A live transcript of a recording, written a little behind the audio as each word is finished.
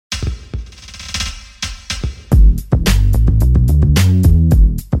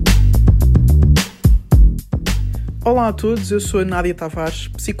Olá a todos, eu sou a Nádia Tavares,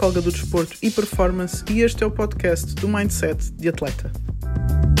 psicóloga do desporto e performance, e este é o podcast do Mindset de Atleta.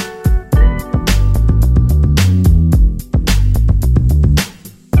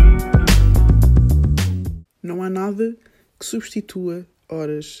 Não há nada que substitua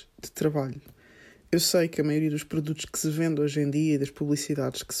horas de trabalho. Eu sei que a maioria dos produtos que se vende hoje em dia e das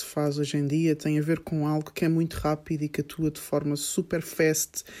publicidades que se faz hoje em dia tem a ver com algo que é muito rápido e que atua de forma super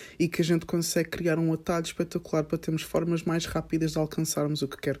fast e que a gente consegue criar um atalho espetacular para termos formas mais rápidas de alcançarmos o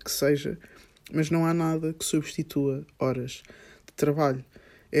que quer que seja. Mas não há nada que substitua horas de trabalho.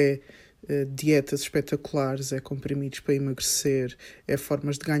 É dietas espetaculares, é comprimidos para emagrecer, é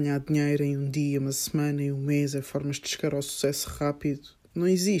formas de ganhar dinheiro em um dia, uma semana, em um mês, é formas de chegar ao sucesso rápido. Não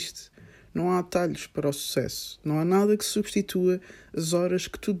existe. Não há atalhos para o sucesso. Não há nada que substitua as horas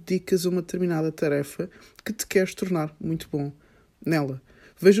que tu dedicas a uma determinada tarefa que te queres tornar muito bom nela.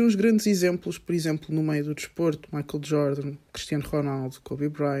 Vejam os grandes exemplos, por exemplo, no meio do desporto, Michael Jordan, Cristiano Ronaldo, Kobe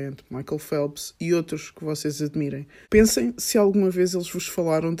Bryant, Michael Phelps e outros que vocês admirem. Pensem se alguma vez eles vos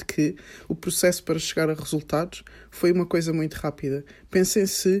falaram de que o processo para chegar a resultados foi uma coisa muito rápida. Pensem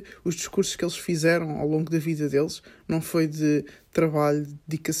se os discursos que eles fizeram ao longo da vida deles não foi de trabalho, de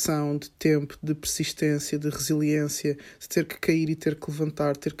dedicação, de tempo, de persistência, de resiliência, de ter que cair e ter que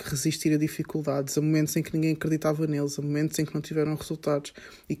levantar, ter que resistir a dificuldades, a momentos em que ninguém acreditava neles, a momentos em que não tiveram resultados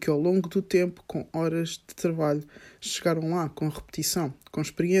e que ao longo do tempo, com horas de trabalho, chegaram lá com repetição, com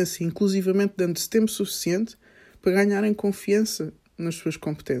experiência, inclusivamente dando-se tempo suficiente para ganharem confiança nas suas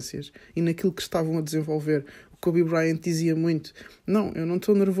competências e naquilo que estavam a desenvolver. Kobe Bryant dizia muito: não, eu não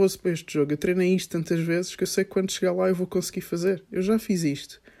estou nervoso para este jogo, eu treinei isto tantas vezes que eu sei que quando chegar lá eu vou conseguir fazer. Eu já fiz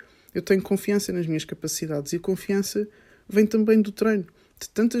isto. Eu tenho confiança nas minhas capacidades e a confiança vem também do treino. De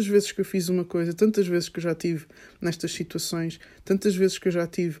tantas vezes que eu fiz uma coisa, tantas vezes que eu já tive nestas situações, tantas vezes que eu já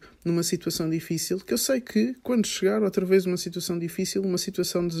tive numa situação difícil, que eu sei que quando chegar outra vez uma situação difícil, uma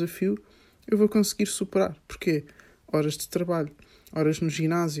situação de desafio, eu vou conseguir superar. Porquê? Horas de trabalho. Horas no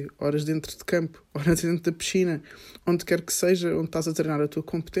ginásio, horas dentro de campo, horas dentro da piscina, onde quer que seja, onde estás a treinar a tua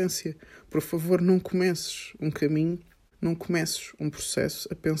competência. Por favor, não comeces um caminho, não comeces um processo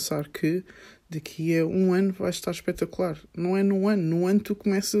a pensar que daqui a um ano vai estar espetacular. Não é num ano. Num ano tu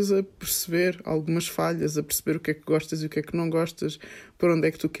começas a perceber algumas falhas, a perceber o que é que gostas e o que é que não gostas, para onde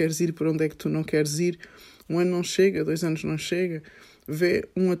é que tu queres ir e para onde é que tu não queres ir. Um ano não chega, 2 anos não chega. Vê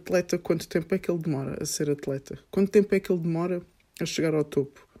um atleta, quanto tempo é que ele demora a ser atleta? Quanto tempo é que ele demora a chegar ao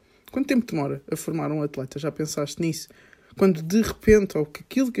topo? Quanto tempo demora a formar um atleta? Já pensaste nisso? Quando de repente, ou que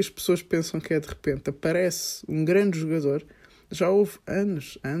aquilo que as pessoas pensam que é de repente, aparece um grande jogador, já houve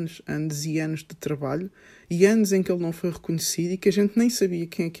anos e anos de trabalho e anos em que ele não foi reconhecido e que a gente nem sabia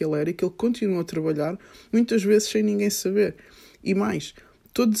quem é que ele era e que ele continuou a trabalhar, muitas vezes sem ninguém saber. E mais,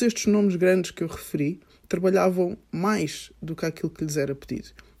 todos estes nomes grandes que eu referi trabalhavam mais do que aquilo que lhes era pedido.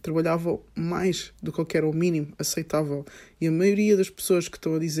 Trabalhavam mais do que era o mínimo aceitável. E a maioria das pessoas que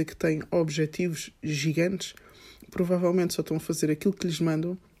estão a dizer que têm objetivos gigantes provavelmente só estão a fazer aquilo que lhes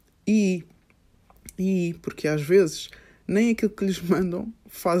mandam e porque às vezes nem aquilo que lhes mandam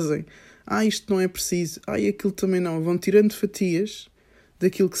fazem. Isto não é preciso. Aquilo também não. Vão tirando fatias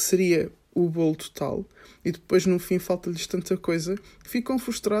daquilo que seria o bolo total e depois no fim falta-lhes tanta coisa que ficam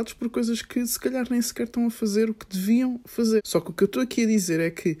frustrados por coisas que se calhar nem sequer estão a fazer o que deviam fazer. Só que o que eu estou aqui a dizer é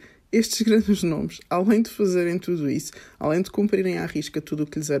que estes grandes nomes, além de fazerem tudo isso, além de cumprirem à risca tudo o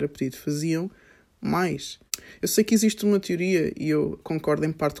que lhes era pedido, faziam mais. Eu sei que existe uma teoria, e eu concordo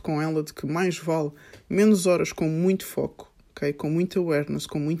em parte com ela, de que mais vale menos horas com muito foco, okay? Com muita awareness,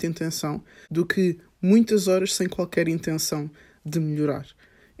 com muita intenção, do que muitas horas sem qualquer intenção de melhorar.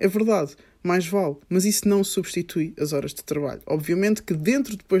 É verdade, mais vale, mas isso não substitui as horas de trabalho. Obviamente que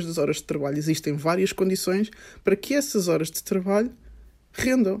depois das horas de trabalho existem várias condições para que essas horas de trabalho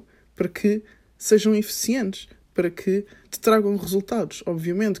rendam, para que sejam eficientes, para que te tragam resultados.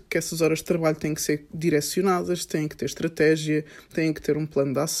 Obviamente que essas horas de trabalho têm que ser direcionadas, têm que ter estratégia, têm que ter um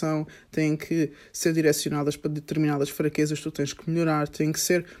plano de ação, têm que ser direcionadas para determinadas fraquezas que tu tens que melhorar, têm que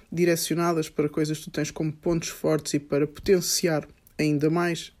ser direcionadas para coisas que tu tens como pontos fortes e para potenciar ainda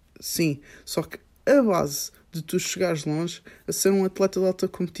mais, sim. Só que a base de tu chegares longe, a ser um atleta de alta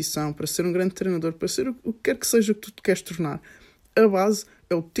competição, para ser um grande treinador, para ser o que quer que seja que tu te queres tornar, a base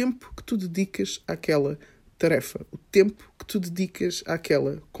é o tempo que tu dedicas àquela tarefa, o tempo que tu dedicas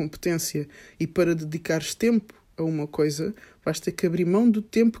àquela competência. E para dedicares tempo a uma coisa, vais ter que abrir mão do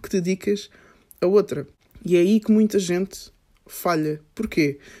tempo que dedicas a outra. E é aí que muita gente falha.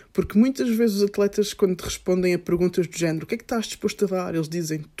 Porquê? Porque muitas vezes os atletas, quando te respondem a perguntas do género: o que é que estás disposto a dar? Eles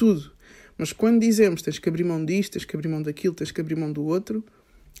dizem tudo. Mas quando dizemos tens que abrir mão disto, tens que abrir mão daquilo, tens que abrir mão do outro,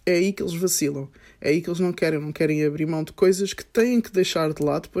 É aí que eles vacilam. É aí que eles não querem abrir mão de coisas que têm que deixar de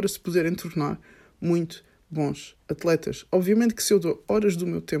lado para se poderem tornar muito bons atletas. Obviamente que se eu dou horas do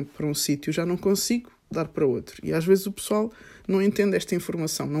meu tempo para um sítio, já não consigo dar para outro. E às vezes o pessoal não entende esta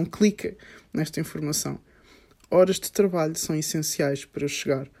informação, não clica nesta informação. Horas de trabalho são essenciais para eu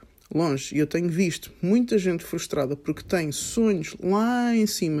chegar longe. E eu tenho visto muita gente frustrada porque tem sonhos lá em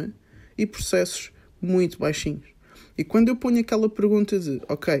cima e processos muito baixinhos. E quando eu ponho aquela pergunta de,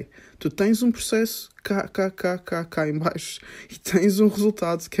 ok, tu tens um processo cá em baixo e tens um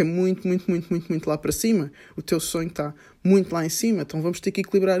resultado que é muito lá para cima, o teu sonho está muito lá em cima, então vamos ter que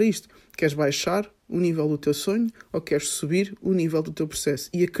equilibrar isto. Queres baixar o nível do teu sonho ou queres subir o nível do teu processo?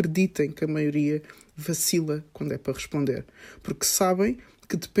 E acreditem que a maioria vacila quando é para responder, porque sabem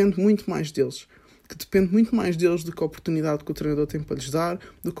que depende muito mais deles. Que depende muito mais deles do que a oportunidade que o treinador tem para lhes dar,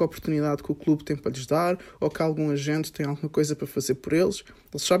 do que a oportunidade que o clube tem para lhes dar, ou que algum agente tem alguma coisa para fazer por eles.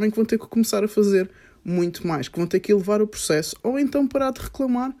 Eles sabem que vão ter que começar a fazer muito mais, que vão ter que elevar o processo, ou então parar de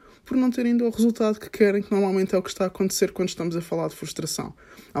reclamar por não terem ido ao resultado que querem, que normalmente é o que está a acontecer quando estamos a falar de frustração.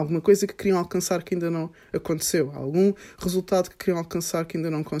 Alguma coisa que queriam alcançar que ainda não aconteceu, algum resultado que queriam alcançar que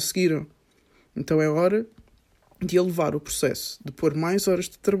ainda não conseguiram. Então é hora de elevar o processo, de pôr mais horas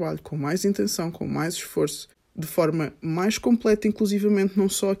de trabalho, com mais intenção, com mais esforço, de forma mais completa, inclusivamente não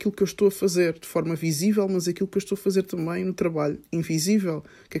só aquilo que eu estou a fazer de forma visível, mas aquilo que eu estou a fazer também no trabalho invisível.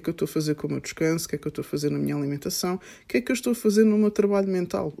 O que é que eu estou a fazer com o meu descanso, o que é que eu estou a fazer na minha alimentação, o que é que eu estou a fazer no meu trabalho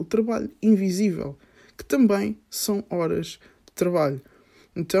mental, o trabalho invisível, que também são horas de trabalho.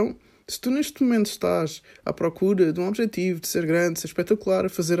 Então, se tu neste momento estás à procura de um objetivo, de ser grande, de ser espetacular, a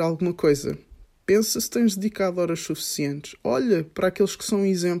fazer alguma coisa, pensa se tens dedicado horas suficientes. Olha para aqueles que são um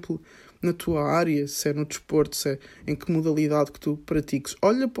exemplo na tua área, se é no desporto, se é em que modalidade que tu pratiques.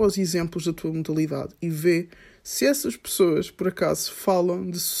 Olha para os exemplos da tua modalidade e vê se essas pessoas, por acaso, falam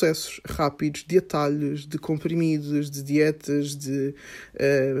de sucessos rápidos, de atalhos, de comprimidos, de dietas, de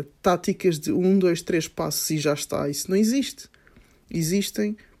táticas de 1, 2, 3 passos e já está. Isso não existe.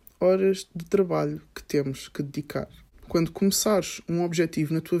 Existem horas de trabalho que temos que dedicar. Quando começares um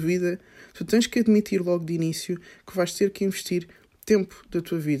objetivo na tua vida, tu tens que admitir logo de início que vais ter que investir tempo da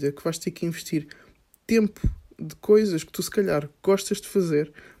tua vida, que vais ter que investir tempo de coisas que tu se calhar gostas de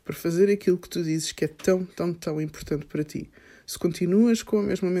fazer para fazer aquilo que tu dizes que é tão importante para ti. Se continuas com a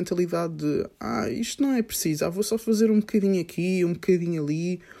mesma mentalidade de isto não é preciso, vou só fazer um bocadinho aqui, um bocadinho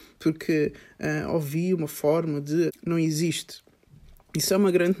ali, porque ouvi uma forma de... Não existe. Isso é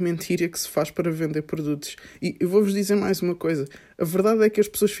uma grande mentira que se faz para vender produtos. E eu vou-vos dizer mais uma coisa. A verdade é que as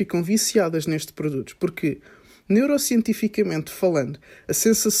pessoas ficam viciadas nestes produtos. Porque, neurocientificamente falando, a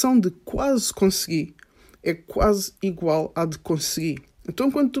sensação de quase conseguir é quase igual à de conseguir. Então,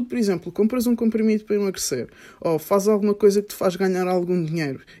 quando tu, por exemplo, compras um comprimido para emagrecer, ou fazes alguma coisa que te faz ganhar algum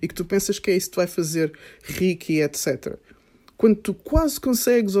dinheiro, e que tu pensas que é isso que te vai fazer rico e etc. Quando tu quase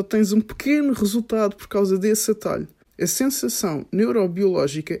consegues ou tens um pequeno resultado por causa desse atalho, a sensação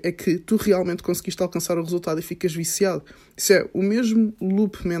neurobiológica é que tu realmente conseguiste alcançar o resultado e ficas viciado. Isso é o mesmo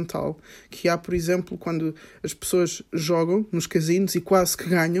loop mental que há, por exemplo, quando as pessoas jogam nos casinos e quase que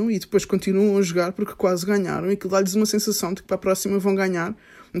ganham e depois continuam a jogar porque quase ganharam e aquilo dá-lhes uma sensação de que para a próxima vão ganhar.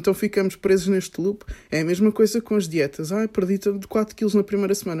 Então ficamos presos neste loop. É a mesma coisa com as dietas. Perdi de 4 kg na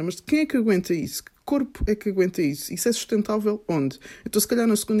primeira semana. Mas quem é que aguenta isso? Que corpo é que aguenta isso? Isso é sustentável onde? Então se calhar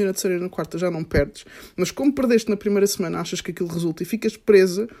na segunda, na terceira e na quarta já não perdes. Mas como perdeste na primeira semana, achas que aquilo resulta e ficas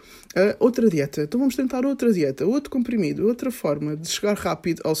presa a outra dieta. Então vamos tentar outra dieta, outro comprimido, outra forma de chegar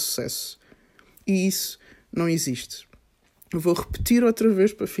rápido ao sucesso. E isso não existe. Eu vou repetir outra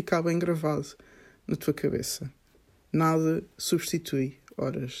vez para ficar bem gravado na tua cabeça. Nada substitui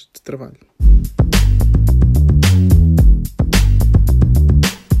horas de trabalho.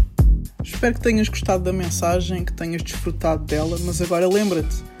 Espero que tenhas gostado da mensagem, que tenhas desfrutado dela, mas agora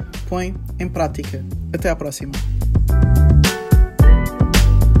lembra-te, põe em prática. Até à próxima.